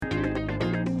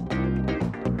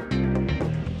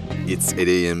It's 8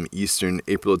 a.m. Eastern,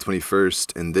 April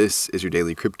 21st, and this is your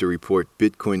daily crypto report.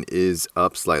 Bitcoin is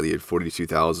up slightly at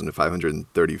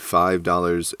 $42,535.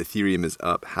 Ethereum is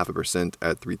up 0.5%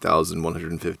 at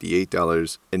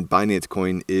 $3,158. And Binance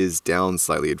Coin is down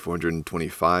slightly at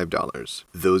 $425.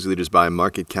 Those leaders by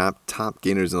market cap, top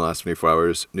gainers in the last 24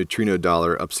 hours. Neutrino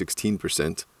Dollar up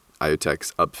 16%.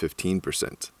 IoTeX up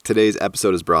 15%. Today's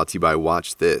episode is brought to you by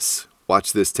Watch This.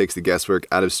 Watch This takes the guesswork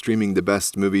out of streaming the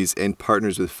best movies and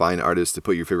partners with fine artists to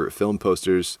put your favorite film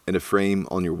posters in a frame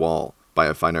on your wall. Buy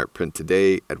a fine art print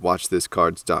today at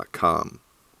watchthiscards.com.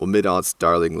 Well, mid-aughts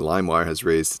darling Limewire has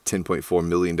raised $10.4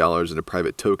 million in a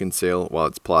private token sale while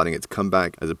it's plotting its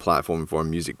comeback as a platform for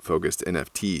music-focused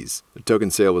NFTs. The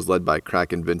token sale was led by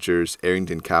Kraken Ventures,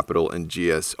 Arrington Capital, and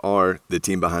GSR. The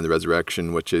team behind the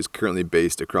resurrection, which is currently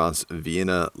based across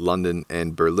Vienna, London,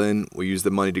 and Berlin, will use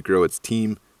the money to grow its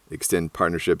team, extend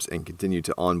partnerships, and continue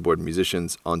to onboard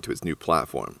musicians onto its new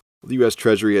platform. The U.S.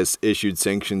 Treasury has issued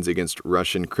sanctions against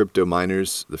Russian crypto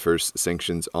miners, the first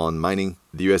sanctions on mining.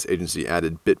 The U.S. agency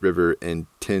added BitRiver and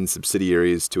 10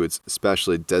 subsidiaries to its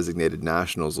specially designated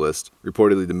nationals list.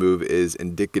 Reportedly, the move is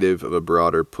indicative of a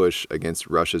broader push against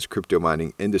Russia's crypto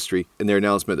mining industry. In their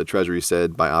announcement, the Treasury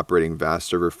said by operating vast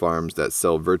server farms that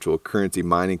sell virtual currency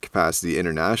mining capacity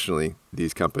internationally,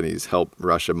 these companies help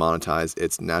Russia monetize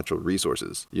its natural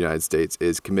resources. The United States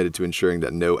is committed to ensuring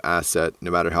that no asset,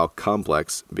 no matter how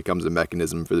complex, becomes a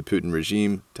mechanism for the Putin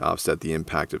regime to offset the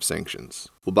impact of sanctions.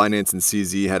 Well, Binance and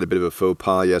CZ had a bit of a faux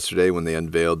pas yesterday when they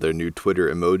unveiled their new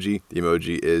Twitter emoji. The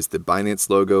emoji is the Binance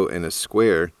logo in a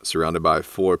square surrounded by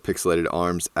 4 pixelated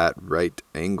arms at right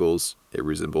angles. It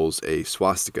resembles a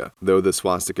swastika. Though the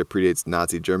swastika predates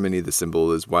Nazi Germany, the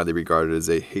symbol is widely regarded as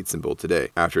a hate symbol today.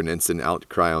 After an instant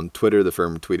outcry on Twitter, the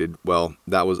firm tweeted, "Well,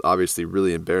 that was obviously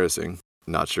really embarrassing.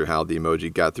 Not sure how the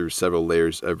emoji got through several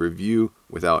layers of review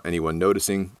without anyone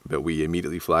noticing, but we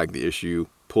immediately flagged the issue,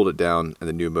 pulled it down, and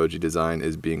the new emoji design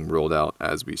is being rolled out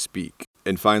as we speak."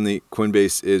 And finally,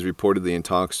 Coinbase is reportedly in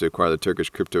talks to acquire the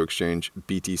Turkish crypto exchange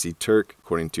BtcTurk.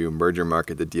 According to Merger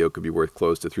Market, the deal could be worth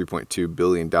close to $3.2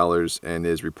 billion and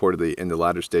is reportedly in the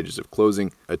latter stages of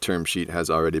closing. A term sheet has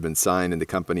already been signed and the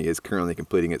company is currently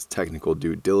completing its technical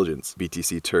due diligence.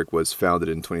 BtcTurk was founded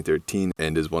in 2013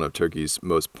 and is one of Turkey's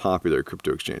most popular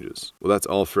crypto exchanges. Well, that's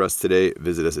all for us today.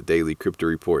 Visit us at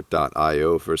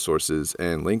dailycryptoreport.io for sources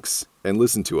and links. And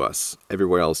listen to us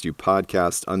everywhere else you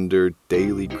podcast under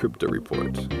Daily Crypto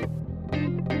Report.